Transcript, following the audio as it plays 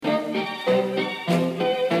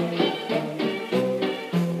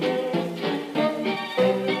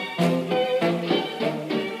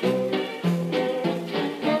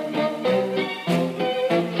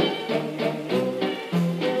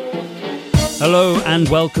Hello and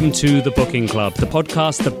welcome to The Booking Club, the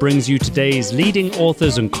podcast that brings you today's leading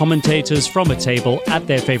authors and commentators from a table at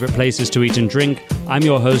their favourite places to eat and drink. I'm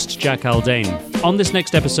your host, Jack Haldane. On this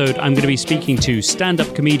next episode, I'm going to be speaking to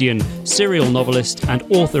stand-up comedian, serial novelist and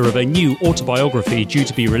author of a new autobiography due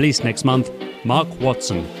to be released next month, Mark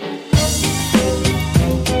Watson.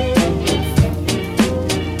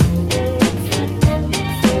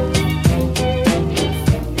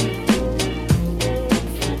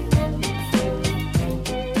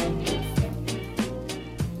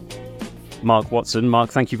 Mark Watson. Mark,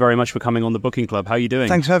 thank you very much for coming on the Booking Club. How are you doing?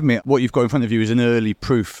 Thanks for having me. What you've got in front of you is an early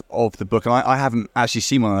proof of the book, and I haven't actually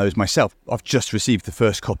seen one of those myself. I've just received the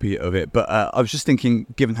first copy of it, but I was just thinking,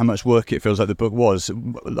 given how much work it feels like the book was,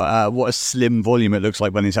 what a slim volume it looks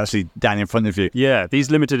like when it's actually down in front of you. Yeah,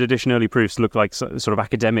 these limited edition early proofs look like sort of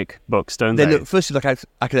academic books, don't they? They look firstly like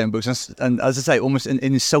academic books, and as I say, almost an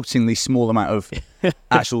insultingly small amount of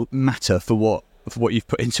actual matter for what you've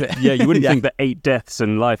put into it. Yeah, you wouldn't think that 8 deaths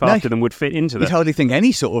and life after them would fit into that. You'd hardly think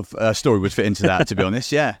any sort of story would fit into that, to be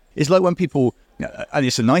honest, yeah. It's like when people, and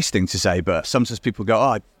it's a nice thing to say, but sometimes people go,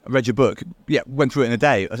 I read your book, went through it in a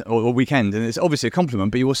day or a weekend, and it's obviously a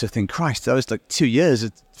compliment, but you also think, Christ, that was like 2 years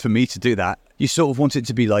for me to do that. You sort of want it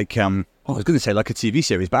to be like, I was going to say like a TV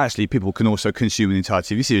series, but actually people can also consume an entire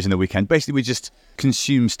TV series in a weekend. Basically, we just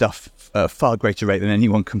consume stuff at a far greater rate than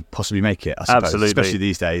anyone can possibly make it, I suppose. Absolutely. Especially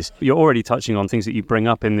these days. You're already touching on things that you bring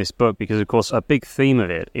up in this book because, of course, a big theme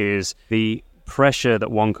of it is the pressure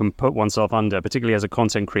that one can put oneself under, particularly as a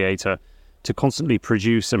content creator, to constantly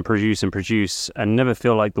produce and never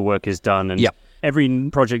feel like the work is done. And every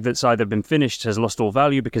project that's either been finished has lost all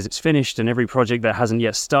value because it's finished, and every project that hasn't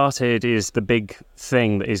yet started is the big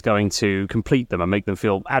thing that is going to complete them and make them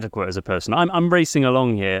feel adequate as a person. I'm racing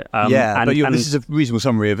along here. This is a reasonable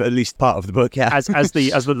summary of at least part of the book, yeah. as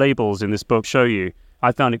the labels in this book show you,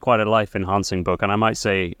 I found it quite a life-enhancing book, and I might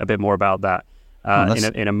say a bit more about that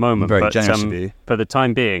in a moment. Very generous of you. For the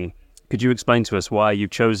time being, could you explain to us why you've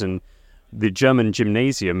chosen the German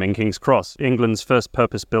Gymnasium in King's Cross, England's first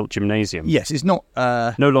purpose-built gymnasium? Yes, it's not...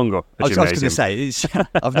 no longer a gymnasium. I was going to say,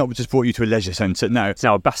 I've not just brought you to a leisure centre, no. It's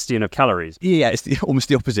now a bastion of calories. Yeah, it's almost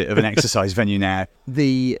the opposite of an exercise venue now.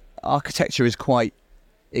 The architecture is quite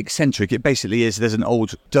eccentric. It basically is, there's an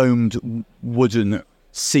old domed wooden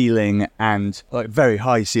ceiling and like very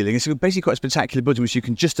high ceiling. It's basically quite a spectacular building, which you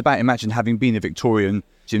can just about imagine having been a Victorian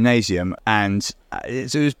gymnasium. And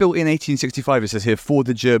it was built in 1865, it says here, for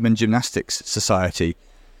the German Gymnastics Society.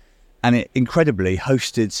 And it incredibly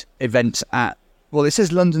hosted events at, well, it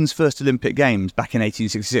says London's first Olympic Games back in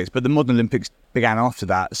 1866, but the modern Olympics began after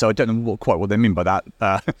that, so I don't know quite what they mean by that.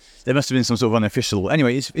 There must have been some sort of unofficial...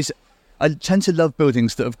 Anyway, I tend to love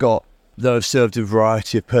buildings that have served a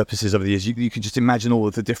variety of purposes over the years. You can just imagine all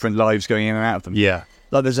of the different lives going in and out of them. Yeah.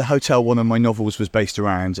 Like there's a hotel one of my novels was based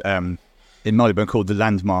around in Marylebone called The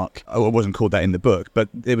Landmark. Oh, it wasn't called that in the book, but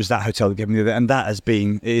it was that hotel that gave me the... And that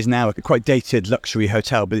it is now a quite dated luxury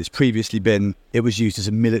hotel, but it's previously it was used as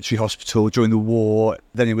a military hospital during the war.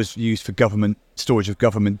 Then it was used for storage of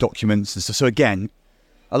government documents and stuff. So again,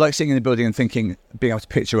 I like sitting in the building and being able to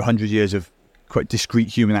picture 100 years of quite discrete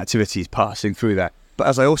human activities passing through there. But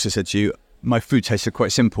as I also said to you, my food tastes are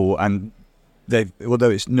quite simple, and although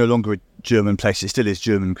it's no longer a German place, it still is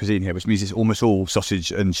German cuisine here, which means it's almost all sausage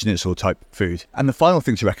and schnitzel type food. And the final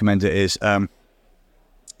thing to recommend it is,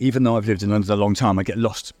 even though I've lived in London a long time, I get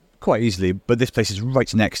lost quite easily, but this place is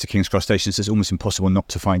right next to King's Cross Station, so it's almost impossible not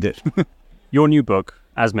to find it. Your new book,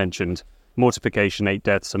 as mentioned, Mortification, 8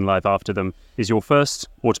 Deaths and Life After Them, is your first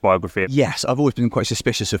autobiography. Yes, I've always been quite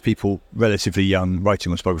suspicious of people relatively young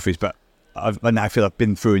writing autobiographies, but I now feel I've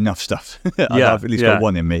been through enough stuff. I've at least got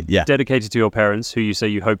one in me. Yeah. Dedicated to your parents, who you say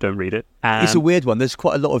you hope don't read it. It's a weird one. There's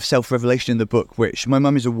quite a lot of self-revelation in the book, which my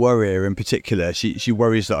mum is a worrier in particular. She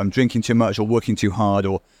worries that I'm drinking too much or working too hard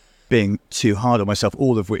or being too hard on myself,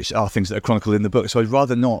 all of which are things that are chronicled in the book. So I'd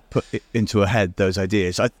rather not put it into her head, those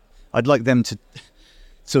ideas. I'd like them to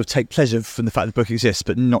sort of take pleasure from the fact the book exists,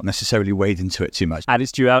 but not necessarily wade into it too much. And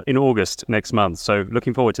it's due out in August next month, so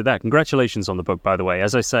looking forward to that. Congratulations on the book, by the way.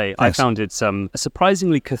 As I say, Thanks. I found it a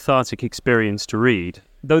surprisingly cathartic experience to read.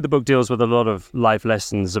 Though the book deals with a lot of life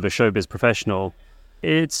lessons of a showbiz professional,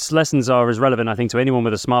 its lessons are as relevant, I think, to anyone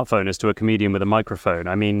with a smartphone as to a comedian with a microphone.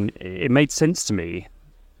 I mean, it made sense to me,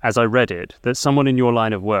 as I read it, that someone in your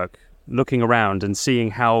line of work, looking around and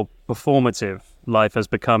seeing how performative life has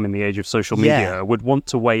become in the age of social media, would want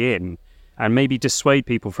to weigh in and maybe dissuade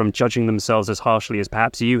people from judging themselves as harshly as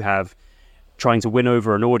perhaps you have, trying to win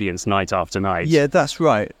over an audience night after night. Yeah, that's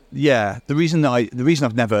right. Yeah, the reason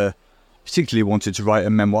I've never particularly wanted to write a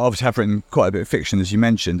memoir, obviously I've written quite a bit of fiction, as you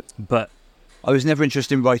mentioned, but I was never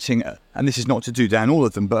interested in writing, and this is not to do down all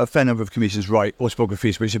of them, but a fair number of comedians write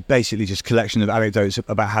autobiographies, which are basically just a collection of anecdotes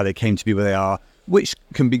about how they came to be where they are, which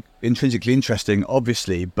can be intrinsically interesting,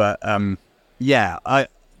 obviously. But the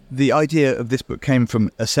idea of this book came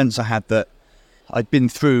from a sense I had that I'd been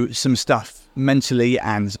through some stuff mentally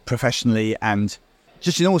and professionally and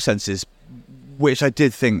just in all senses, which I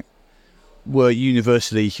did think were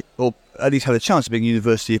universally, or at least had a chance of being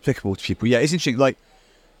universally applicable to people. Yeah, it's interesting. Like,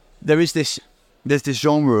 there's this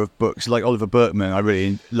genre of books, like Oliver Burkeman. I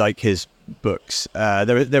really like his books.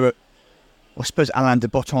 There are, I suppose Alain de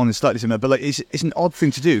Botton is slightly similar, but like it's an odd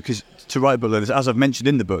thing to do, because to write a book like this, as I've mentioned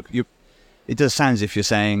in the book, it does sound as if you're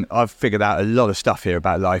saying, I've figured out a lot of stuff here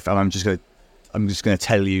about life, and I'm just going to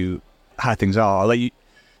tell you how things are. Like,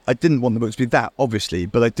 I didn't want the book to be that, obviously,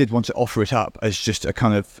 but I did want to offer it up as just a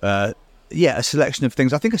kind of a selection of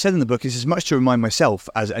things. I think I said in the book is as much to remind myself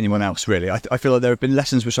as anyone else, really. I feel like there have been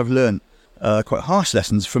lessons which I've learned, quite harsh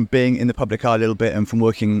lessons, from being in the public eye a little bit and from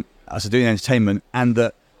working as doing entertainment, and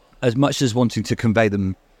that as much as wanting to convey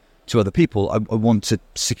them to other people, I want to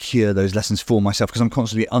secure those lessons for myself, because I'm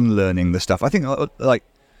constantly unlearning the stuff. I think like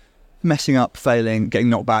messing up, failing, getting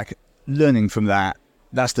knocked back, learning from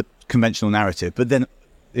that's the conventional narrative. But then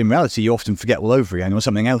in reality, you often forget all over again, or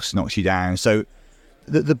something else knocks you down. So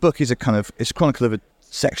the book is it's a chronicle of a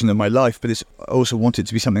section of my life, but I also want it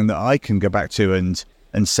to be something that I can go back to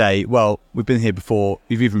and say, well, we've been here before,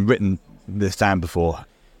 we've even written this down before.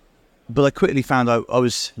 But I quickly found I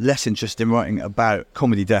was less interested in writing about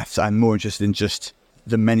comedy deaths and more interested in just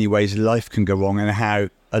the many ways life can go wrong, and how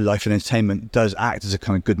a life in entertainment does act as a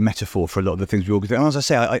kind of good metaphor for a lot of the things we all do. And as I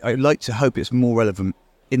say, I like to hope it's more relevant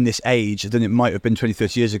in this age than it might have been 20,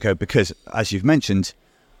 30 years ago, because, as you've mentioned,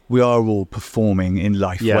 we are all performing in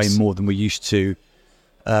life way more than we used to.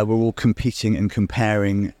 We're all competing and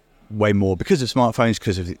comparing way more because of smartphones,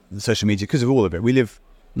 because of the social media, because of all of it. We live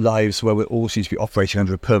lives where we all seem to be operating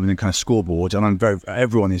under a permanent kind of scoreboard, and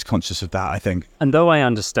everyone is conscious of that, I think. And though I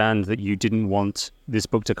understand that you didn't want this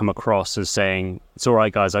book to come across as saying, it's all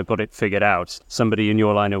right, guys, I've got it figured out, somebody in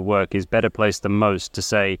your line of work is better placed than most to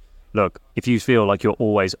say, look, if you feel like you're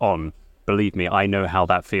always on, believe me, I know how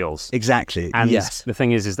that feels. Exactly. And yes. The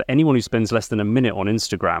thing is that anyone who spends less than a minute on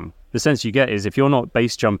Instagram, the sense you get is if you're not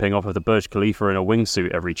base jumping off of the Burj Khalifa in a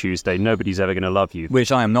wingsuit every Tuesday, nobody's ever going to love you.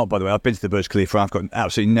 Which I am not, by the way. I've been to the Burj Khalifa. I've got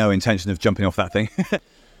absolutely no intention of jumping off that thing.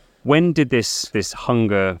 When did this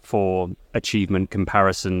hunger for achievement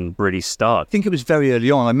comparison really start? I think it was very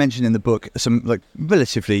early on. I mentioned in the book some like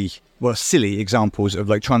relatively silly examples of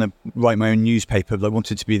like trying to write my own newspaper. I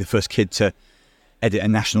wanted to be the first kid to edit a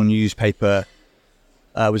national newspaper.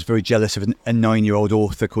 I was very jealous of a 9-year-old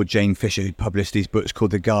author called Jane Fisher who published these books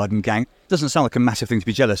called The Garden Gang. Doesn't sound like a massive thing to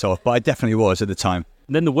be jealous of, but I definitely was at the time.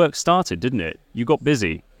 And then the work started, didn't it? You got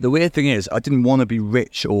busy. The weird thing is, I didn't want to be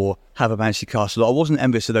rich or have a fancy castle. I wasn't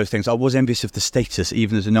envious of those things. I was envious of the status,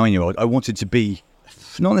 even as a 9-year-old. I wanted to be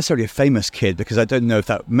not necessarily a famous kid, because I don't know if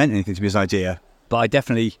that meant anything to me as an idea, but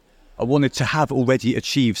I wanted to have already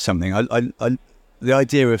achieved something. The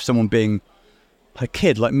idea of someone being a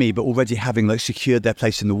kid like me, but already having like secured their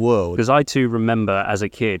place in the world. Because I too remember as a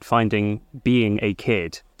kid finding being a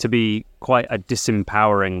kid to be quite a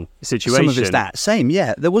disempowering situation. Some of it's that. Same,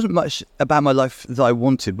 yeah. There wasn't much about my life that I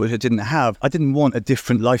wanted, which I didn't have. I didn't want a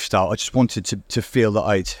different lifestyle. I just wanted to feel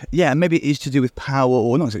that maybe it is to do with power,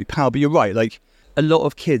 or not exactly power, but you're right. Like a lot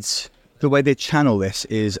of kids, the way they channel this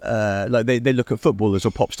is like they look at footballers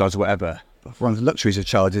or pop stars or whatever. One of the luxuries of a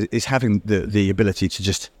child is having the ability to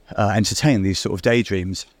just entertain these sort of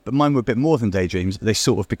daydreams. But mine were a bit more than daydreams. They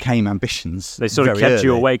sort of became ambitions. They sort of kept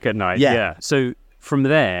you awake at night. Yeah. So from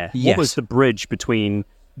there, what was the bridge between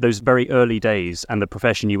those very early days and the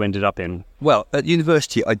profession you ended up in? Well, at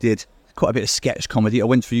university, I did quite a bit of sketch comedy. I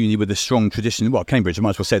went for uni with a strong tradition. Well, Cambridge, I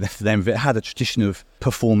might as well say that for them. It had a tradition of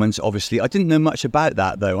performance, obviously. I didn't know much about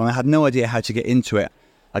that, though, and I had no idea how to get into it.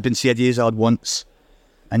 I'd been to the Eddie Izzard once,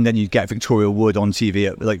 and then you'd get Victoria Wood on TV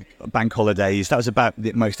at like bank holidays. That was about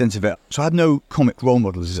my extent of it. So I had no comic role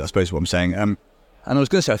models, is I suppose what I'm saying. And I was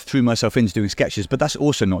going to say I threw myself into doing sketches, but that's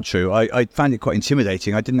also not true. I found it quite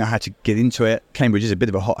intimidating. I didn't know how to get into it. Cambridge is a bit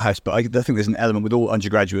of a hothouse, but I think there's an element with all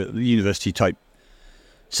undergraduate university type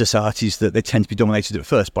societies that they tend to be dominated at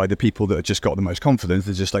first by the people that have just got the most confidence.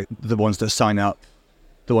 They're just like the ones that sign up,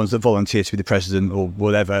 the ones that volunteer to be the president or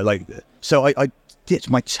whatever. Like, so I dipped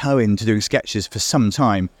my toe into doing sketches for some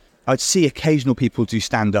time. I'd see occasional people do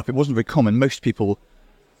stand-up. It wasn't very common. Most people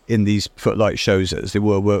in these footlight shows, as they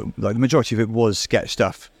were like the majority of it was sketch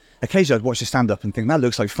stuff. Occasionally I'd watch a stand-up and think, that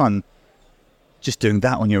looks like fun. Just doing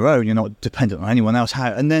that on your own, you're not dependent on anyone else.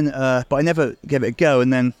 And then, but I never gave it a go.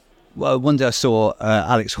 And then Well, one day I saw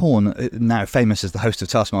Alex Horn, now famous as the host of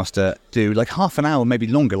Taskmaster, do like half an hour, maybe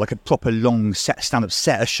longer, like a proper long stand-up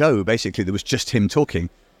set, a show basically that was just him talking.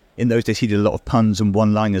 In those days, he did a lot of puns and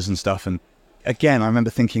one-liners and stuff. And again, I remember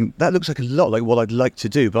thinking, that looks like a lot like what I'd like to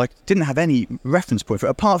do, but I didn't have any reference point for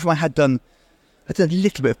it. Apart from I did a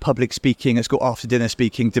little bit of public speaking at school, after dinner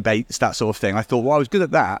speaking, debates, that sort of thing. I thought, well, I was good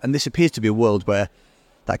at that, and this appears to be a world where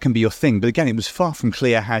that can be your thing. But again, it was far from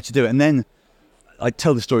clear how to do it. And then I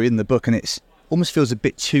tell the story in the book, and it's almost feels a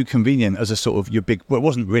bit too convenient as a sort of your big, well, it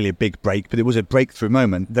wasn't really a big break, but it was a breakthrough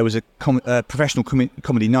moment. There was a professional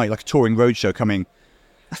comedy night, like a touring roadshow coming,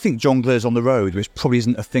 I think Jongleurs on the Road, which probably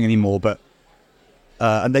isn't a thing anymore, but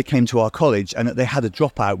and they came to our college, and they had a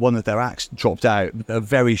dropout. One of their acts dropped out at a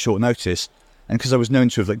very short notice, and because I was known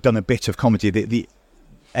to have like done a bit of comedy, the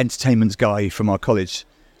entertainment guy from our college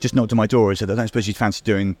just knocked on my door and said, I don't suppose you'd fancy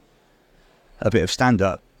doing a bit of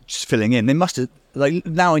stand-up, just filling in. They must have, like,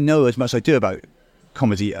 now I know as much as I do about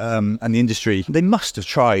comedy and the industry, they must have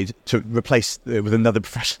tried to replace it with another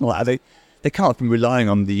professional. They can't have been relying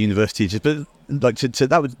on the university, but like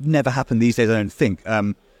that would never happen these days, I don't think.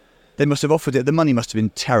 They must have offered it, the money must have been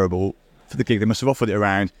terrible for the gig. They must have offered it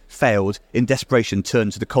around, failed, in desperation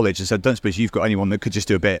turned to the college and said, don't suppose you've got anyone that could just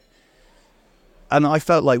do a bit. And I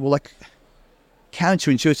felt like, well, like,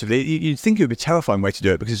 counterintuitively, you'd think it would be a terrifying way to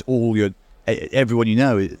do it, because everyone you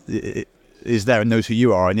know is there and knows who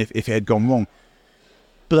you are, and if it had gone wrong.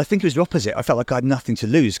 But I think it was the opposite. I felt like I had nothing to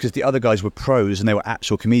lose, because the other guys were pros and they were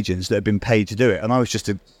actual comedians that had been paid to do it, and I was just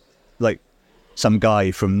some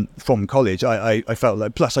guy from college. I felt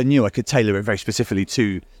like, plus I knew I could tailor it very specifically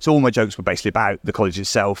to, so all my jokes were basically about the college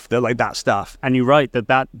itself. They're like that stuff. And you're right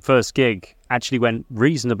that first gig actually went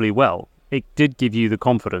reasonably well. It did give you the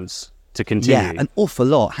confidence to continue. Yeah, an awful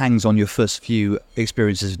lot hangs on your first few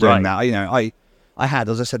experiences of doing that. You know, I had,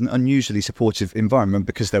 as I said, an unusually supportive environment,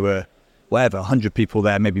 because there were, 100 people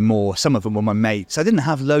there, maybe more. Some of them were my mates. I didn't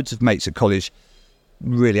have loads of mates at college,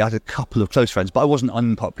 really. I had a couple of close friends, but I wasn't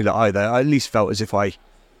unpopular either. I at least felt as if I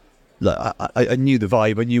knew the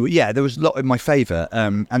vibe. I knew, there was a lot in my favour.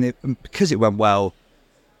 Because it went well,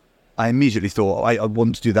 I immediately thought, I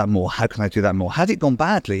want to do that more. How can I do that more? Had it gone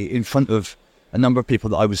badly in front of a number of people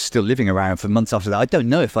that I was still living around for months after that, I don't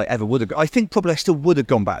know if I ever would have. I think probably I still would have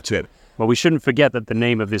gone back to it. Well, we shouldn't forget that the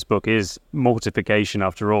name of this book is Mortification,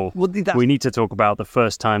 after all. Well, we need to talk about the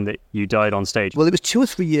first time that you died on stage. Well, it was 2 or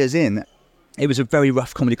 3 years in. It was a very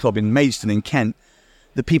rough comedy club in Maidstone in Kent.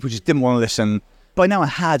 The people just didn't want to listen. By now I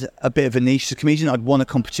had a bit of a niche as a comedian. I'd won a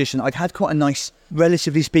competition. I'd had quite a nice,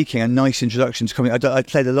 relatively speaking, a nice introduction to comedy. I'd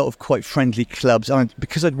played a lot of quite friendly clubs.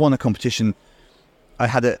 Because I'd won a competition, I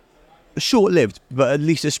had a short-lived, but at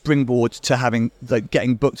least a springboard to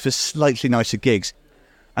getting booked for slightly nicer gigs.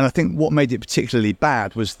 And I think what made it particularly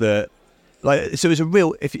bad was so it was a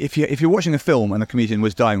real, if you're watching a film and a comedian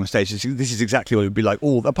was dying on stage, this is exactly what it would be like.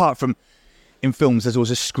 Apart from in films, there's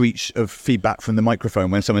always a screech of feedback from the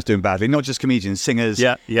microphone when someone's doing badly. Not just comedians, singers.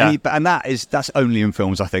 Yeah. And that's only in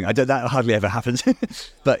films, I think. That hardly ever happens.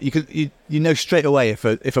 But you know straight away if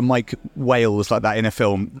a mic wails like that in a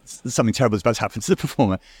film, something terrible is about to happen to the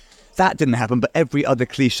performer. That didn't happen, but every other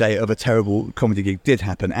cliche of a terrible comedy gig did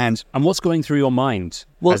happen. And what's going through your mind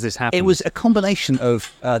as this happened? It was a combination of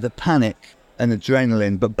the panic and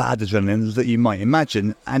adrenaline, but bad adrenaline that you might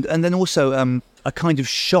imagine, and then also a kind of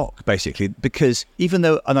shock, basically, because even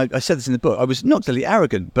though, and I said this in the book, I was not really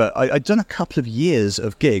arrogant, but I'd done a couple of years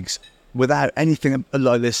of gigs without anything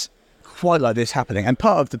quite like this happening. And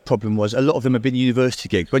part of the problem was a lot of them had been university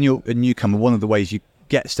gigs. When you're a newcomer, one of the ways you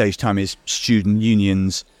get stage time is student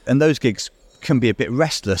unions, and those gigs can be a bit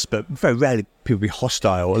restless, but very rarely people be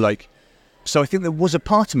hostile. So I think there was a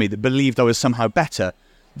part of me that believed I was somehow better,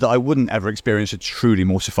 that I wouldn't ever experience a truly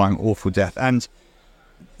mortifying, awful death. And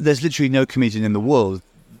there's literally no comedian in the world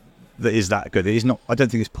that is that good. It is not. I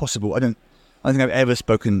don't think it's possible. I don't think I've ever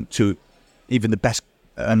spoken to even the best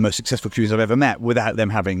and most successful comedians I've ever met without them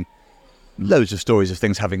having loads of stories of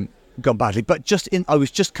things having gone badly. But I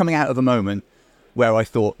was just coming out of a moment where I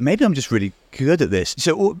thought, maybe I'm just really good at this.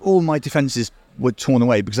 So all my defences were torn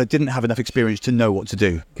away because I didn't have enough experience to know what to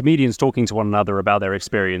do. Comedians talking to one another about their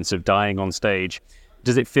experience of dying on stage,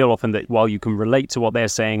 does it feel often that while you can relate to what they're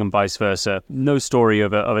saying and vice versa, no story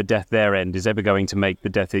of a death their end is ever going to make the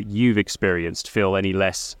death that you've experienced feel any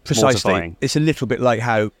less mortifying? It's a little bit like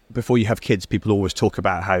how before you have kids, people always talk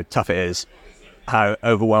about how tough it is, how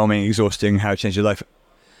overwhelming, exhausting, how it changed your life.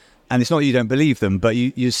 And it's not that you don't believe them, but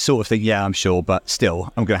you sort of think, yeah, I'm sure, but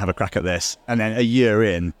still, I'm going to have a crack at this. And then a year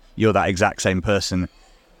in, you're that exact same person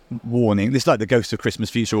warning. It's like the Ghost of Christmas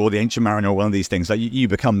Future or the Ancient Mariner or one of these things. Like you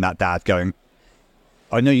become that dad going,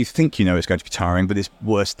 I know you think you know it's going to be tiring, but it's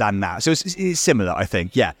worse than that. So it's similar, I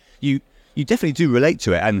think. Yeah, you definitely do relate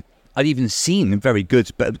to it. And I've even seen very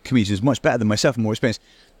good comedians, much better than myself and more experienced,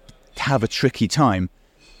 have a tricky time.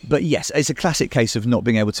 But yes, it's a classic case of not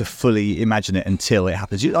being able to fully imagine it until it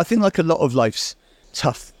happens. I think like a lot of life's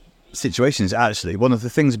tough situations, actually, one of the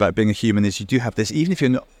things about being a human is you do have this, even if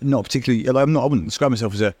you're not particularly, I wouldn't describe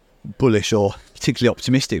myself as a bullish or particularly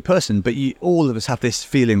optimistic person, but all of us have this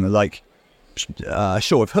feeling that like,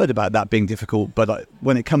 sure, I've heard about that being difficult, but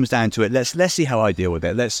when it comes down to it, let's see how I deal with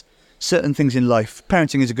it. Certain things in life,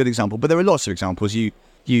 parenting is a good example, but there are lots of examples.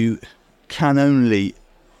 You can only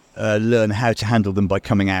learn how to handle them by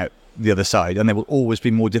coming out the other side, and they will always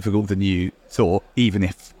be more difficult than you thought, even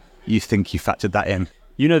if you think you factored that in.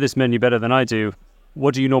 You know this menu better than I do.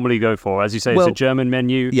 What do you normally go for? As you say, it's a German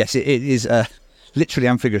menu. Yes, it is literally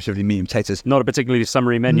and figuratively meat and potatoes. Not a particularly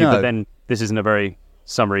summery menu, No. but then this isn't a very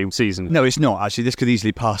summery season. No, it's not, actually. This could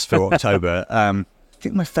easily pass for October. I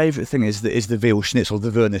think my favourite thing is the veal schnitzel,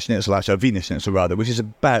 the Wiener Schnitzel, actually, Wiener Schnitzel rather, which is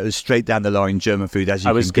about as straight down the line German food as you can get.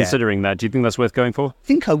 I was considering that. Do you think that's worth going for? I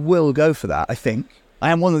think I will go for that, I think.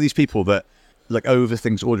 I am one of these people that like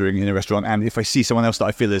overthinks ordering in a restaurant, and if I see someone else that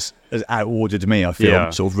I feel has out-ordered me, I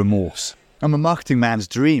feel sort of remorse. I'm a marketing man's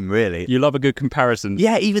dream, really. You love a good comparison.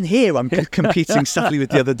 Yeah, even here I'm competing subtly with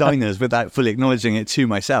the other diners without fully acknowledging it to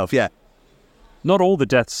myself, yeah. Not all the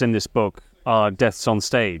deaths in this book are deaths on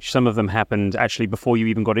stage. Some of them happened actually before you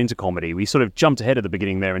even got into comedy. We sort of jumped ahead at the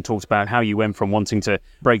beginning there and talked about how you went from wanting to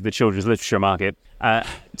break the children's literature market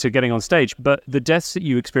to getting on stage. But the deaths that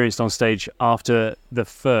you experienced on stage after the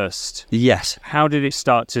first, yes, how did it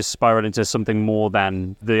start to spiral into something more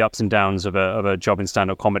than the ups and downs of a job in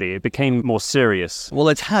stand-up comedy? It became more serious. Well,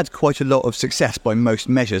 it's had quite a lot of success by most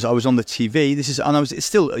measures. I was on the TV. It's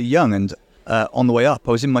still young and on the way up.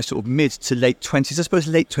 I was in my sort of mid to late 20s. I suppose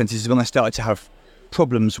late 20s is when I started to have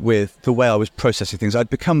problems with the way I was processing things.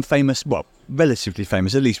 I'd become famous, well, relatively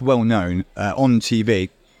famous, at least well known on TV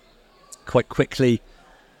quite quickly.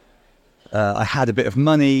 I had a bit of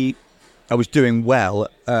money. I was doing well.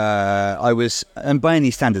 And by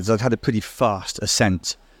any standards, I'd had a pretty fast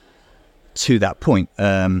ascent to that point.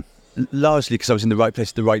 Largely because I was in the right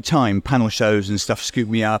place at the right time. Panel shows and stuff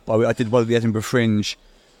scooped me up. I did well at the Edinburgh Fringe.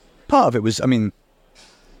 Part of it was, I'd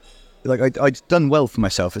done well for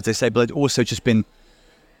myself, as they say, but I'd also just been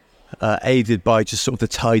aided by just sort of the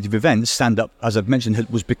tide of events. Stand-up, as I've mentioned,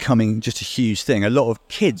 was becoming just a huge thing. A lot of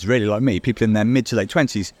kids, really like me, people in their mid to late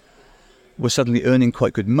 20s, were suddenly earning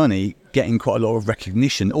quite good money, getting quite a lot of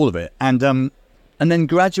recognition, all of it. And then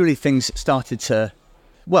gradually things started to,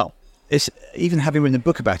 well, it's even having written a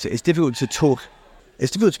book about it, it's difficult to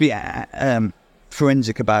be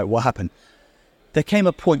forensic about what happened. There came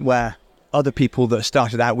a point where other people that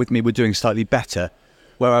started out with me were doing slightly better,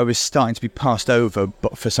 where I was starting to be passed over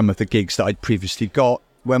for some of the gigs that I'd previously got,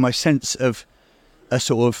 where my sense of a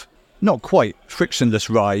sort of not quite frictionless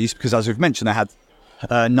rise, because as we've mentioned, I had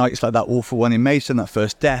nights like that awful one in Mason, that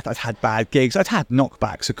first death. I'd had bad gigs. I'd had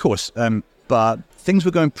knockbacks, of course, but things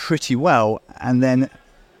were going pretty well. And then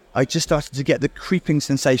I just started to get the creeping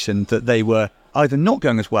sensation that they were either not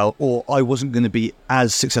going as well or I wasn't going to be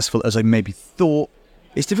as successful as I maybe thought.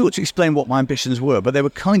 It's difficult to explain what my ambitions were, but they were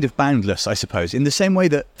kind of boundless, I suppose, in the same way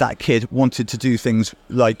that that kid wanted to do things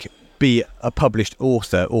like be a published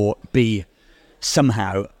author or be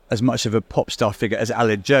somehow as much of a pop star figure as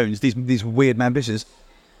Aled Jones, these weird ambitions.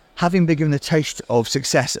 Having been given a taste of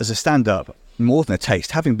success as a stand-up, more than a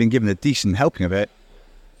taste, having been given a decent helping of it,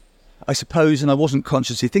 I suppose, and I wasn't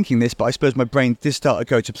consciously thinking this, but I suppose my brain did start to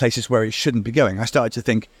go to places where it shouldn't be going. I started to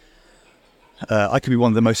think I could be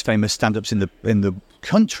one of the most famous stand-ups in the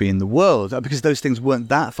country, in the world, because those things weren't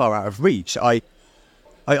that far out of reach. I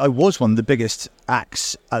was one of the biggest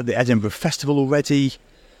acts at the Edinburgh Festival already.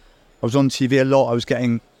 I was on TV a lot.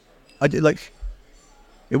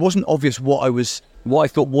 It wasn't obvious what I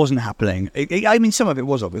thought wasn't happening. Some of it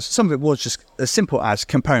was obvious. Some of it was just as simple as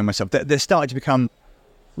comparing myself. There started to become,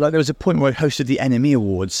 like, there was a point where I hosted the NME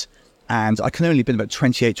Awards, and I can only have been about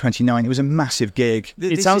 28, 29. It was a massive gig.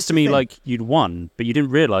 It sounds to me like you'd won, but you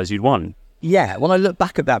didn't realise you'd won. Yeah, when I look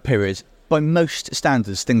back at that period, by most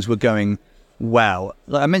standards, things were going well.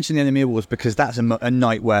 Like I mentioned the NME Awards because that's a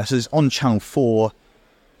night where, so there's on Channel 4,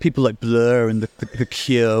 people like Blur and the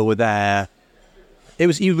Cure were there. It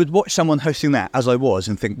was, you would watch someone hosting that, as I was,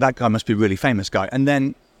 and think, that guy must be a really famous guy. And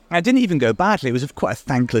then it didn't even go badly. It was quite a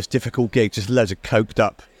thankless, difficult gig, just loads of coked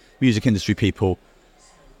up music industry people.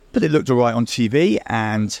 But it looked all right on TV,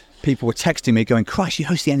 and people were texting me going, Christ, you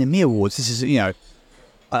host the NME Awards. This is,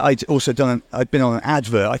 I'd been on an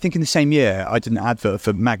advert. I think in the same year, I did an advert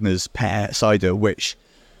for Magna's Pear Cider, which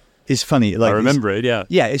is funny. Like, I remember it, yeah.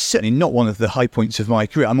 Yeah, it's certainly not one of the high points of my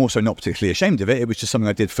career. I'm also not particularly ashamed of it. It was just something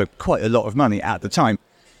I did for quite a lot of money at the time.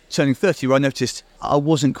 Turning 30, where I noticed I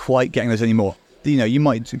wasn't quite getting those anymore. You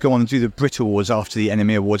might go on and do the Brit Awards after the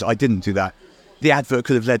NME Awards. I didn't do that. The advert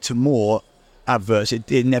could have led to more adverts.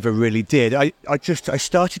 It never really did. I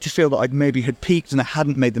started to feel that I'd maybe had peaked and I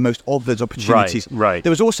hadn't made the most of those opportunities. Right. There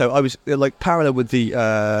was also, I was like parallel with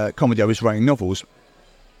the comedy, I was writing novels.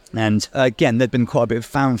 And again, there'd been quite a bit of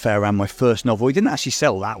fanfare around my first novel. It didn't actually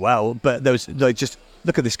sell that well, but there was like, just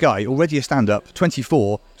look at this guy, already a stand-up,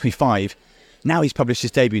 24, 25. Now he's published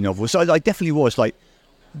his debut novel. So I definitely was like,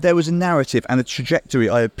 there was a narrative and a trajectory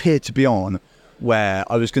I appeared to be on where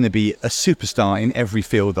I was going to be a superstar in every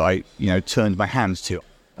field that I, turned my hands to.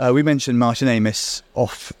 We mentioned Martin Amis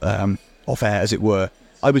off air, as it were.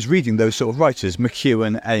 I was reading those sort of writers,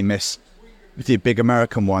 McEwan, Amis, the big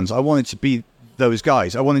American ones. I wanted to be those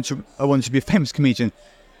guys. I wanted to be a famous comedian,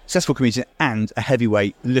 successful comedian, and a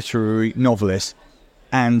heavyweight literary novelist.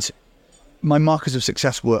 And my markers of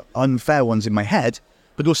success were unfair ones in my head,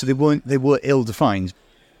 but also they were ill-defined.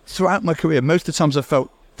 Throughout my career, most of the times I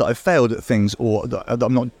felt that I've failed at things or that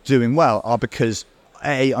I'm not doing well are because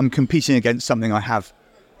I'm competing against something I have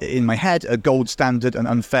in my head, a gold standard and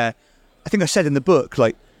unfair. I think I said in the book,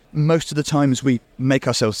 like, most of the times we make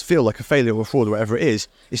ourselves feel like a failure or a fraud or whatever it is,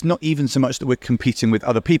 it's not even so much that we're competing with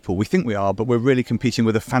other people. We think we are, but we're really competing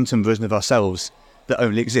with a phantom version of ourselves that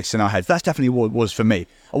only exists in our heads. That's definitely what it was for me.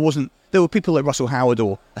 There were people like Russell Howard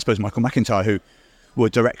or I suppose Michael McIntyre who were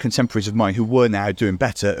direct contemporaries of mine who were now doing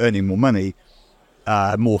better, earning more money,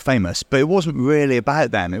 more famous. But it wasn't really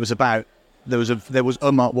about them. It was about there was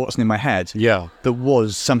Mark Watson in my head that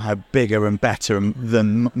was somehow bigger and better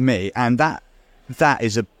than me, and that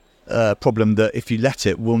is a problem that if you let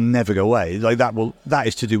it will never go away. Like that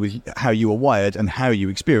is to do with how you are wired and how you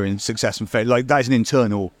experience success and failure. Like that is an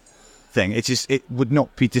internal thing. It would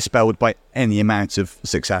not be dispelled by any amount of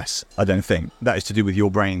success, I don't think. That is to do with your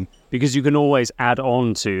brain. Because you can always add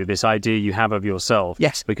on to this idea you have of yourself.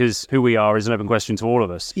 Yes. Because who we are is an open question to all of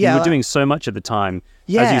us. Yeah. You were doing so much at the time.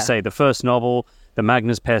 Yeah. As you say, the first novel, the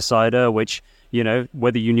Magnus Pear Cider, which,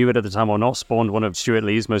 whether you knew it at the time or not, spawned one of Stuart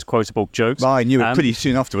Lee's most quotable jokes. Well, I knew it pretty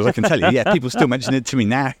soon afterwards, I can tell you. Yeah, people still mention it to me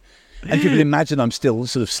now. And people imagine I'm still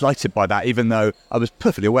sort of slighted by that, even though I was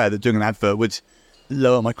perfectly aware that doing an advert would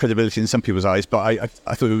lower my credibility in some people's eyes, but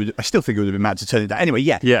I thought I still think it would have been mad to turn it down. Anyway,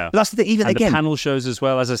 yeah. But that's the thing, even and again. the panel shows as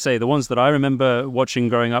well, as I say, the ones that I remember watching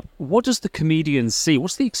growing up, what does the comedian see?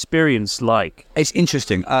 What's the experience like? It's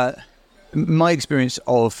interesting. My experience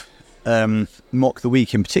of Mock the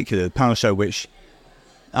Week in particular, the panel show, which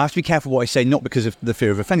I have to be careful what I say, not because of the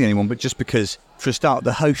fear of offending anyone, but just because, for a start,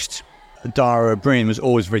 the host, Dara O'Brien, was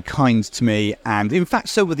always very kind to me, and in fact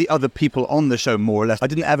so were the other people on the show, more or less. I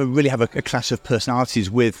didn't ever really have a clash of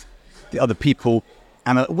personalities with the other people,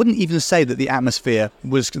 and I wouldn't even say that the atmosphere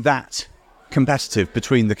was that competitive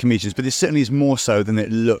between the comedians, but it certainly is more so than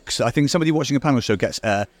it looks. I think somebody watching a panel show gets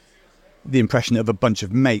the impression of a bunch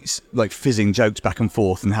of mates like fizzing jokes back and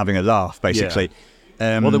forth and having a laugh, basically.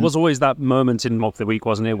 Well, there was always that moment in Mock the Week,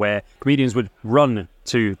 wasn't it, where comedians would run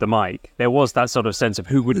to the mic. There was that sort of sense of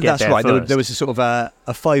who would get there first. That's right. There was a sort of a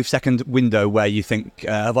 5-second window where you think,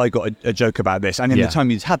 have I got a joke about this? And in the time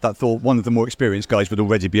you'd had that thought, one of the more experienced guys would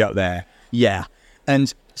already be up there. Yeah.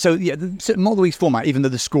 And so, the Mock the Week's format, even though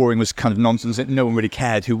the scoring was kind of nonsense, no one really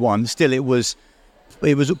cared who won, still it was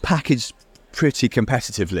packaged pretty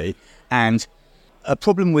competitively. And a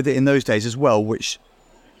problem with it in those days as well, which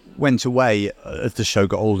went away as the show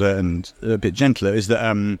got older and a bit gentler, is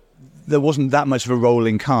that there wasn't that much of a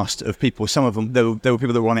rolling cast of people. Some of them, there were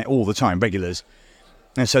people that were on it all the time, regulars.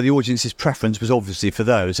 And so the audience's preference was obviously for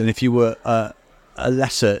those. And if you were a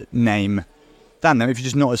lesser name than them, if you're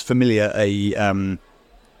just not as familiar, I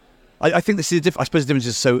think this is I suppose the difference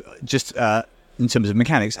is so just in terms of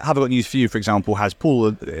mechanics. Have I Got News for You, for example, has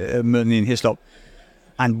Paul Merton and Hislop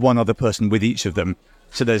and one other person with each of them.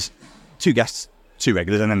 So there's 2 guests, 2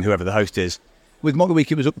 regulars, and then whoever the host is. With Mock the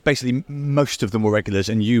Week, it was basically most of them were regulars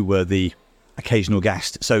and you were the occasional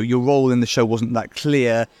guest. So your role in the show wasn't that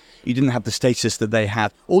clear. You didn't have the status that they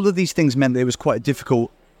had. All of these things meant that it was quite a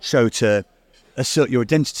difficult show to assert your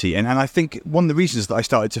identity. And I think one of the reasons that I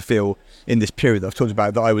started to feel in this period that I've talked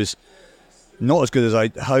about that I was not as good as I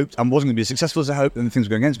hoped and wasn't going to be as successful as I hoped and things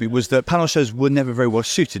were going against me was that panel shows were never very well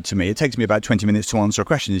suited to me. It takes me about 20 minutes to answer a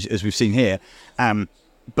question, as we've seen here.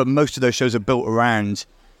 But most of those shows are built around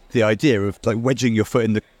the idea of like wedging your foot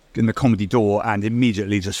in the comedy door and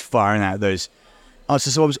immediately just firing out those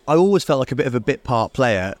answers. So I always felt like a bit of a bit part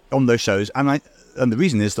player on those shows, and the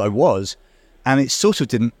reason is that I was, and it sort of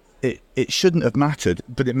didn't. It shouldn't have mattered,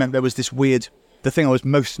 but it meant there was this weird the thing I was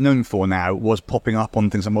most known for now was popping up on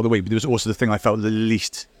things like Model Week, but it was also the thing I felt the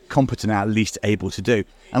least competent at, least able to do.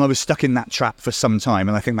 And I was stuck in that trap for some time,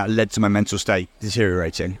 and I think that led to my mental state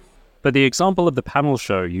deteriorating. But the example of the panel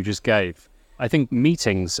show you just gave, I think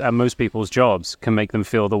meetings at most people's jobs can make them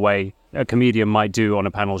feel the way a comedian might do on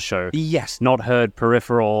a panel show. Yes. Not heard,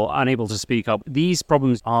 peripheral, unable to speak up. These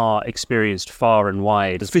problems are experienced far and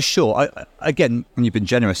wide. For sure. Again, you've been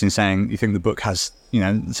generous in saying you think the book has,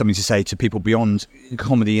 something to say to people beyond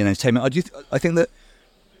comedy and entertainment. I think that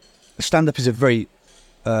stand-up is a very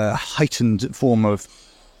heightened form of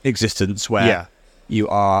existence where you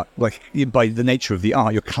are, by the nature of the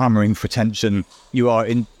art, you're clamouring for attention.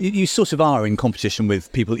 You sort of are in competition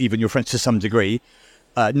with people, even your friends to some degree.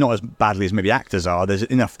 Not as badly as maybe actors are. There's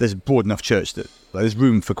a broad enough church that there's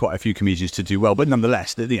room for quite a few comedians to do well, but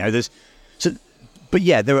nonetheless, but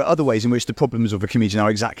yeah, there are other ways in which the problems of a comedian are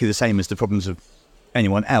exactly the same as the problems of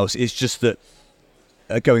anyone else. It's just that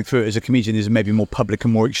going through it as a comedian is maybe a more public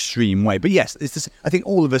and more extreme way. But yes, I think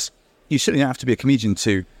all of us, you certainly don't have to be a comedian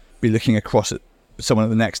to be looking across at someone at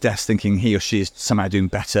the next desk thinking he or she is somehow doing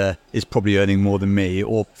better, is probably earning more than me,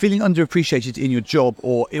 or feeling underappreciated in your job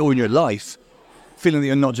or in your life. Feeling that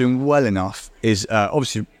you're not doing well enough is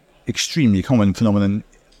obviously extremely common phenomenon.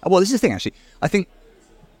 Well, this is the thing, actually. I think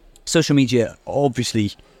social media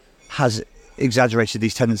obviously has exaggerated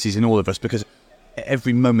these tendencies in all of us, because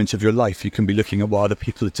every moment of your life you can be looking at what other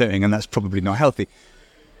people are doing, and that's probably not healthy.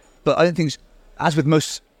 But I don't think, as with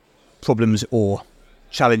most problems or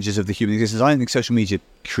challenges of the human existence, I don't think social media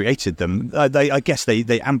created them. I guess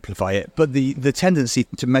they amplify it, but the tendency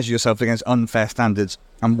to measure yourself against unfair standards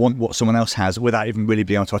and want what someone else has without even really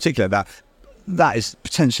being able to articulate that is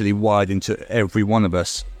potentially wired into every one of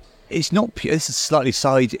us. It's not it's a slightly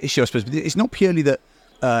side issue, I suppose, but it's not purely that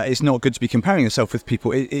it's not good to be comparing yourself with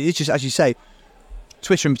people. It's just, as you say,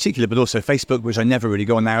 Twitter in particular, but also Facebook, which I never really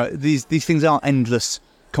go on now. These things are endless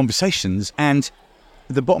conversations, and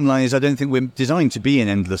the bottom line is I don't think we're designed to be in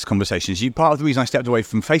endless conversations. Part of the reason I stepped away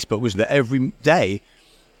from Facebook was that every day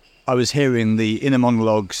I was hearing the inner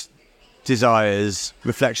monologues, desires,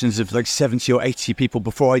 reflections of 70 or 80 people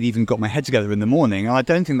before I'd even got my head together in the morning. And I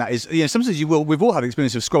don't think that is, sometimes we've all had the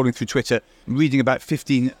experience of scrolling through Twitter, reading about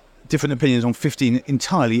 15 different opinions on 15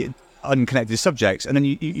 entirely unconnected subjects. And then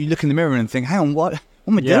you look in the mirror and think, hang on, what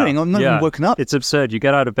am I doing? I'm not even woken up. It's absurd. You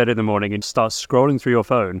get out of bed in the morning and start scrolling through your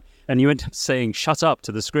phone, and you end up saying, shut up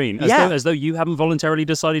to the screen, as though you haven't voluntarily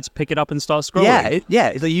decided to pick it up and start scrolling.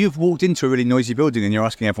 It's like you've walked into a really noisy building and you're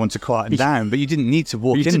asking everyone to quieten down, but you didn't need to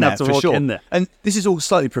walk in there, for sure. And this is all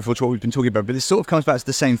slightly peripheral to what we've been talking about, but this sort of comes back to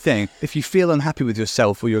the same thing. If you feel unhappy with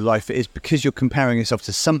yourself or your life, it is because you're comparing yourself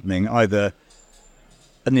to something, either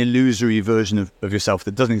an illusory version of yourself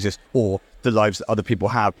that doesn't exist, or the lives that other people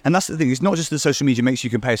have. And that's the thing. It's not just that social media makes you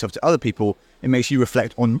compare yourself to other people. It makes you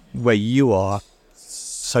reflect on where you are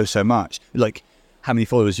so much. Like how many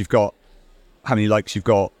followers you've got, how many likes you've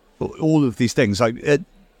got, all of these things.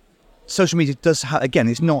 Social media does again,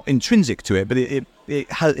 it's not intrinsic to it, but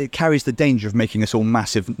it carries the danger of making us all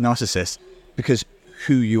massive narcissists, because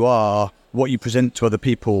who you are, what you present to other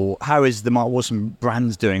people, how is the Mark Wilson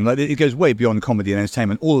brands doing? It goes way beyond comedy and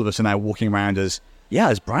entertainment. All of us are now walking around as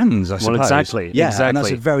brands, I suppose. Well, exactly. Yeah, exactly. And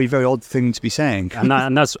that's a very, very odd thing to be saying.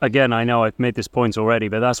 and that's, again, I know I've made this point already,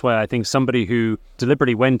 but that's why I think somebody who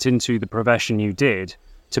deliberately went into the profession you did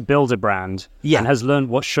to build a brand and has learned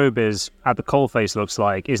what showbiz at the coalface looks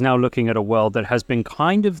like is now looking at a world that has been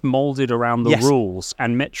kind of molded around the rules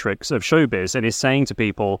and metrics of showbiz, and is saying to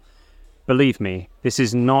people, believe me, this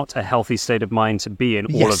is not a healthy state of mind to be in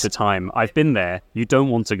all of the time. I've been there. You don't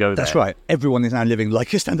want to go there. That's right. Everyone is now living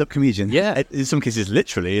like a stand-up comedian. Yeah. In some cases,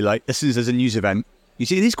 literally, as soon as there's a news event, you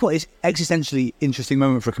see, it is quite an existentially interesting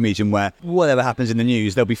moment for a comedian where whatever happens in the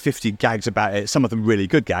news, there'll be 50 gags about it, some of them really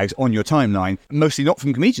good gags, on your timeline, mostly not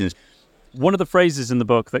from comedians. One of the phrases in the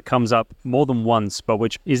book that comes up more than once, but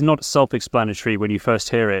which is not self-explanatory when you first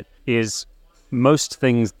hear it, is most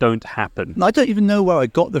things don't happen. I don't even know where I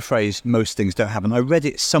got the phrase most things don't happen. I read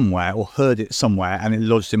it somewhere or heard it somewhere and it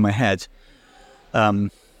lodged in my head the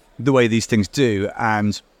way these things do.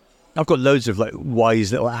 And I've got loads of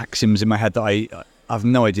wise little axioms in my head that I have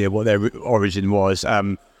no idea what their origin was.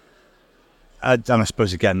 And I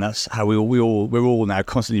suppose, again, that's how we're all now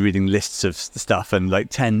constantly reading lists of stuff and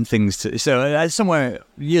 10 things to... So somewhere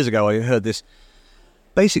years ago I heard this.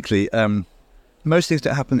 Basically, most things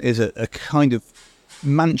that happen is a kind of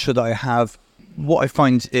mantra that I have. What I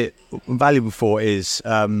find it valuable for is,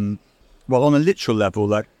 on a literal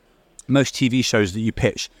level, most TV shows that you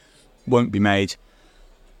pitch won't be made.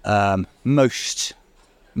 Most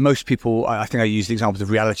people, I think I use the examples of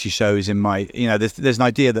reality shows in my, there's an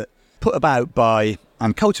idea that put about by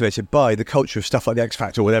and cultivated by the culture of stuff like the X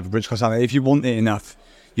Factor or whatever, British Got Talent. If you want it enough,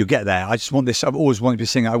 you'll get there. I just want this. I've always wanted to be a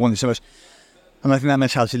singer. I want it so much. And I think that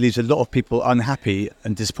mentality leaves a lot of people unhappy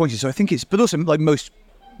and disappointed. So I think but also like most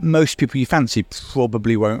people you fancy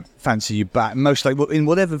probably won't fancy you back. Most, like, in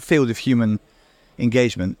whatever field of human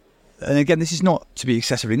engagement. And again, this is not to be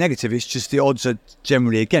excessively negative. It's just the odds are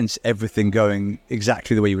generally against everything going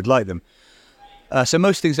exactly the way you would like them. So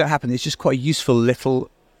most things that happen, it's just quite a useful little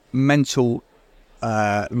mental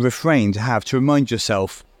refrain to have to remind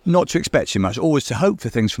yourself not to expect too much, always to hope for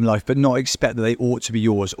things from life, but not expect that they ought to be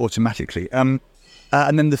yours automatically. And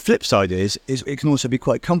then the flip side is it can also be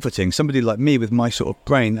quite comforting. Somebody like me with my sort of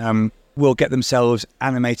brain will get themselves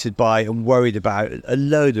animated by and worried about a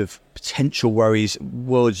load of potential worries,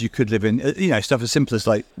 worlds you could live in, stuff as simple as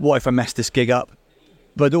like, what if I mess this gig up?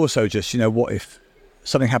 But also just, what if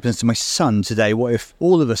something happens to my son today? What if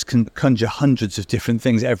all of us can conjure hundreds of different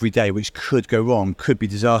things every day which could go wrong, could be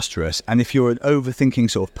disastrous? And if you're an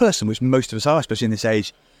overthinking sort of person, which most of us are, especially in this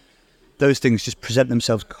age, those things just present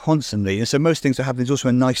themselves constantly. And so most things that happen is also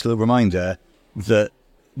a nice little reminder that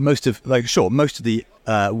most of the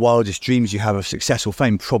wildest dreams you have of success or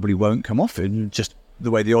fame probably won't come off, in just the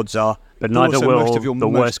way the odds are. But neither will the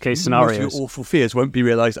worst case scenarios. Most of your awful fears won't be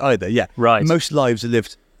realised either. Yeah, right. Most lives are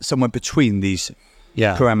lived somewhere between these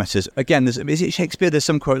parameters. Again, is it Shakespeare? There's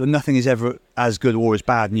some quote that nothing is ever as good or as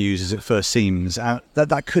bad news as it first seems.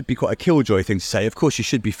 That could be quite a killjoy thing to say. Of course, you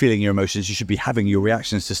should be feeling your emotions, you should be having your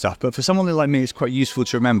reactions to stuff. But for someone like me, it's quite useful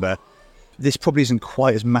to remember this probably isn't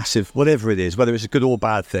quite as massive, whatever it is, whether it's a good or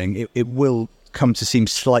bad thing, it will come to seem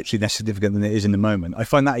slightly less significant than it is in the moment. I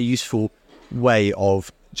find that a useful way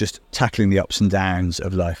of just tackling the ups and downs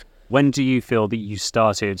of life. When do you feel that you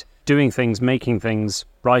started doing things, making things,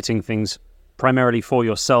 writing things primarily for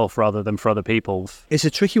yourself rather than for other people? It's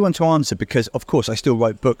a tricky one to answer because, of course, I still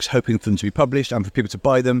write books hoping for them to be published and for people to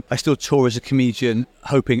buy them. I still tour as a comedian,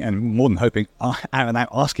 hoping, and more than hoping, out and out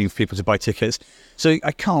asking for people to buy tickets. So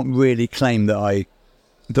I can't really claim that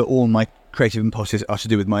all my creative impulses are to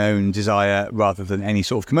do with my own desire rather than any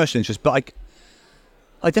sort of commercial interest. But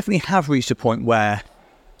I definitely have reached a point where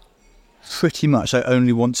pretty much I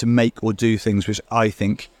only want to make or do things which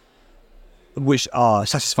are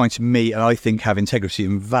satisfying to me and I think have integrity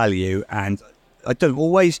and value. And I don't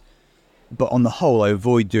always, but on the whole, I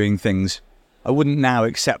avoid doing things. I wouldn't now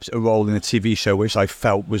accept a role in a TV show which I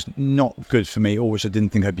felt was not good for me or which I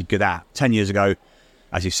didn't think I'd be good at. 10 years ago,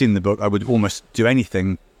 as you've seen in the book, I would almost do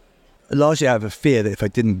anything, largely out of a fear that if I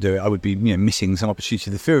didn't do it, I would be missing some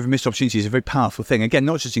opportunity. The fear of a missed opportunity is a very powerful thing. Again,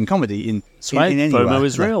 not just in comedy, in anywhere. FOMO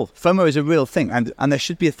is real. FOMO is a real thing. And there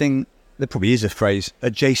should be a thing, there probably is a phrase,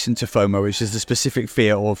 adjacent to FOMO, which is the specific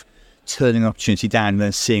fear of turning an opportunity down and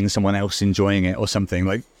then seeing someone else enjoying it or something.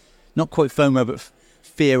 Like, not quite FOMO, but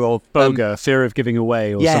fear of... fear of giving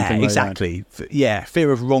away or something like exactly. Yeah,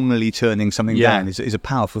 fear of wrongly turning something down is a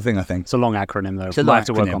powerful thing, I think. It's a long acronym, though. We'll have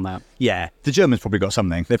to work on that. Yeah, the Germans probably got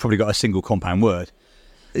something. They've probably got a single compound word.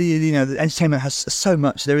 The entertainment has so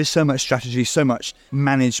much. There is so much strategy, so much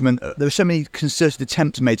management. There are so many concerted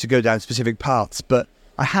attempts made to go down specific paths, but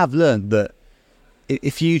I have learned that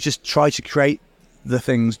if you just try to create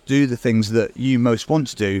do the things that you most want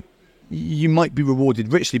to do, you might be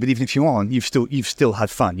rewarded richly, but even if you aren't, you've still had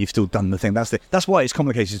fun. You've still done the thing. That's why it's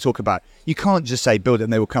complicated to talk about. You can't just say build it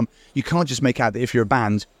and they will come. You can't just make out that if you're a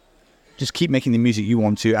band, just keep making the music you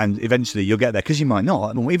want to, and eventually you'll get there. Because you might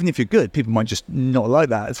not. Or even if you're good, people might just not like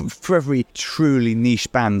that. For every truly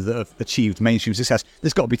niche band that have achieved mainstream success,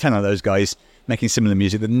 there's got to be 10 of those guys making similar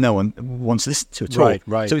music that no one wants to listen to at all.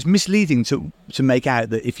 Right. So it's misleading to make out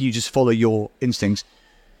that if you just follow your instincts,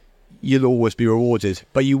 you'll always be rewarded.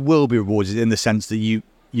 But you will be rewarded in the sense that you've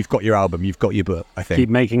got your album, you've got your book, I think. Keep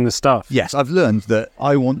making the stuff. Yes, I've learned that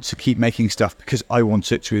I want to keep making stuff because I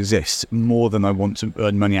want it to exist more than I want to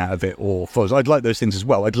earn money out of it or followers. I'd like those things as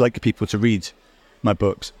well. I'd like people to read my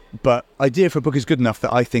books. But idea if a book is good enough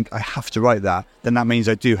that I think I have to write that, then that means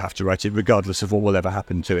I do have to write it regardless of what will ever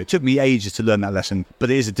happen to it. It took me ages to learn that lesson, but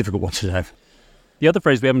it is a difficult one to learn. The other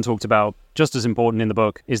phrase we haven't talked about, just as important in the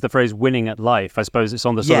book, is the phrase winning at life. I suppose it's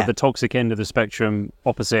on the sort of the toxic end of the spectrum,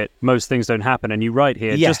 opposite. Most things don't happen. And you write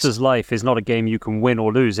here, just as life is not a game you can win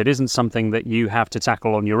or lose, it isn't something that you have to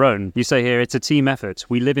tackle on your own. You say here, it's a team effort.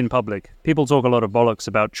 We live in public. People talk a lot of bollocks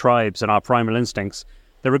about tribes and our primal instincts.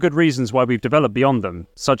 There are good reasons why we've developed beyond them,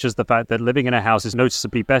 such as the fact that living in a house is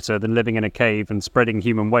noticeably better than living in a cave, and spreading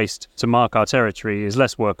human waste to mark our territory is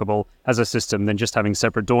less workable as a system than just having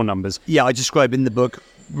separate door numbers. Yeah, I describe in the book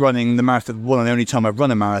running the marathon, one and the only time I've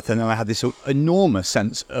run a marathon, and I had this enormous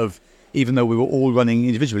sense of, even though we were all running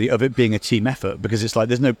individually, of it being a team effort, because it's like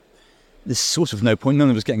there's no there's sort of no point. None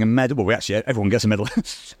of us getting a medal. Well, everyone gets a medal.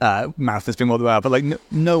 Marathon's been what they are. But like,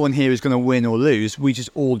 no one here is going to win or lose. We just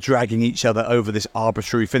all dragging each other over this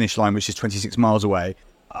arbitrary finish line, which is 26 miles away.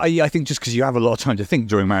 I think just because you have a lot of time to think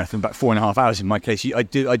during a marathon, about 4.5 hours in my case, I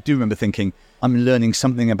do remember thinking, I'm learning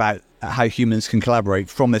something about how humans can collaborate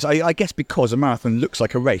from this. I guess because a marathon looks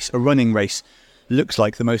like a race. A running race looks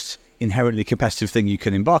like the most inherently competitive thing you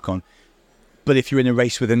can embark on. But if you're in a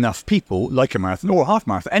race with enough people, like a marathon or a half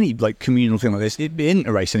marathon, any like communal thing like this, it isn't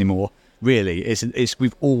a race anymore, really. It's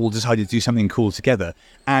we've all decided to do something cool together.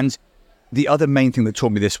 And the other main thing that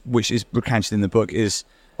taught me this, which is recounted in the book, is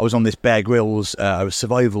I was on this Bear Grylls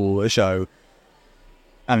survival show.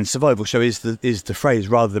 And survival show is the phrase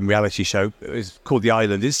rather than reality show. It's called The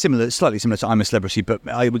Island. It's slightly similar to I'm a Celebrity, but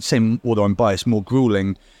I would say, although I'm biased, more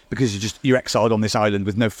grueling, because you're exiled on this island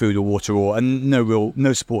with no food or water and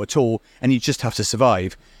no support at all, and you just have to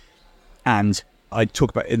survive. And I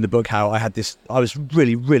talk about in the book how I was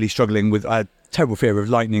really, really struggling with, I had terrible fear of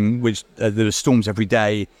lightning, which there were storms every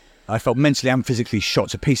day. I felt mentally and physically shot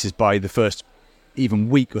to pieces by the first even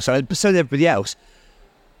week or so, but so did everybody else.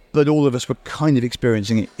 But all of us were kind of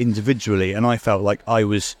experiencing it individually, and I felt like I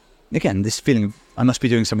was, again, this feeling of I must be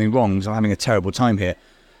doing something wrong, so I'm having a terrible time here.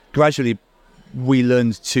 Gradually, we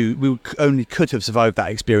only could have survived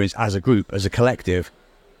that experience as a group, as a collective.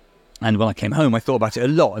 And when I came home, I thought about it a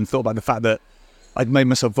lot and thought about the fact that I'd made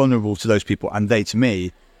myself vulnerable to those people and they to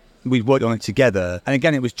me. We'd worked on it together. And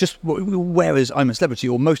again, it was just, whereas I'm a Celebrity,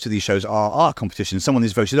 or most of these shows are our competitions, someone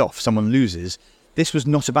is voted off, someone loses. This was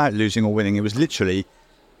not about losing or winning. It was literally,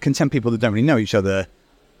 can 10 people that don't really know each other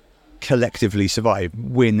collectively survive,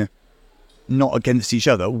 win, not against each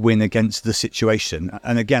other, win against the situation.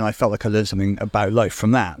 And again, I felt like I learned something about life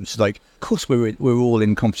from that. It's like, of course we're all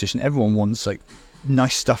in competition. Everyone wants like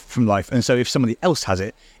nice stuff from life. And so if somebody else has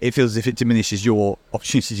it, it feels as if it diminishes your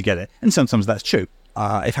opportunity to get it. And sometimes that's true.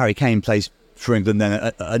 If Harry Kane plays for England,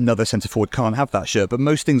 then another centre forward can't have that shirt. But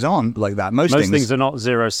most things aren't like that. Most things are not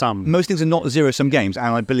zero sum. Most things are not zero sum games, and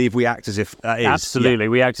I believe we act as if that is. Absolutely,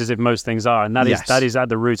 we act as if most things are, and that is at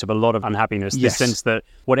the root of a lot of unhappiness. The sense that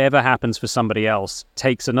whatever happens for somebody else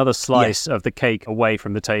takes another slice of the cake away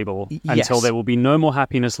from the table until there will be no more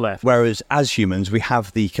happiness left. Whereas as humans, we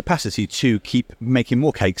have the capacity to keep making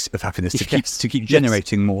more cakes of happiness, to keep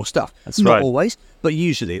generating more stuff. That's not always, but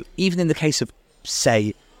usually. Even in the case of,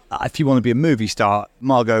 say, if you want to be a movie star,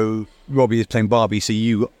 Margot Robbie is playing Barbie, so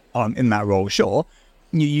you aren't in that role, sure.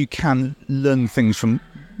 You can learn things from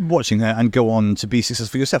watching her and go on to be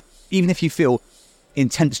successful yourself. Even if you feel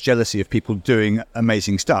intense jealousy of people doing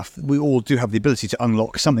amazing stuff, we all do have the ability to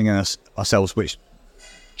unlock something in ourselves which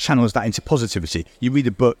channels that into positivity. You read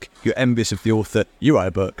a book, you're envious of the author, you write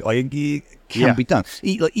a book, it can be done.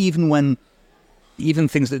 Even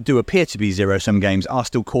things that do appear to be zero-sum games are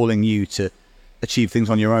still calling you to achieve things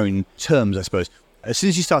on your own terms, I suppose. As soon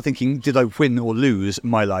as you start thinking, did I win or lose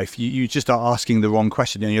my life, you just start asking the wrong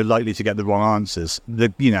question and you're likely to get the wrong answers.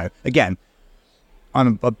 Again,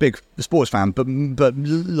 I'm a big sports fan, but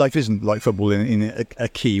life isn't like football in a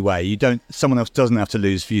key way. Someone else doesn't have to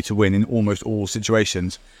lose for you to win in almost all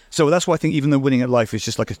situations. So that's why I think even though winning at life is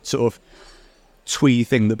just like a sort of twee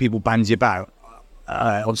thing that people bandy about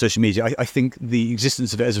on social media, I think the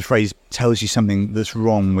existence of it as a phrase tells you something that's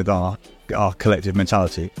wrong with our collective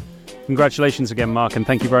mentality. Congratulations again, Mark, and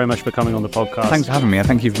thank you very much for coming on the podcast. Thanks for having me, and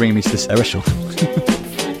thank you for bringing me to this restaurant.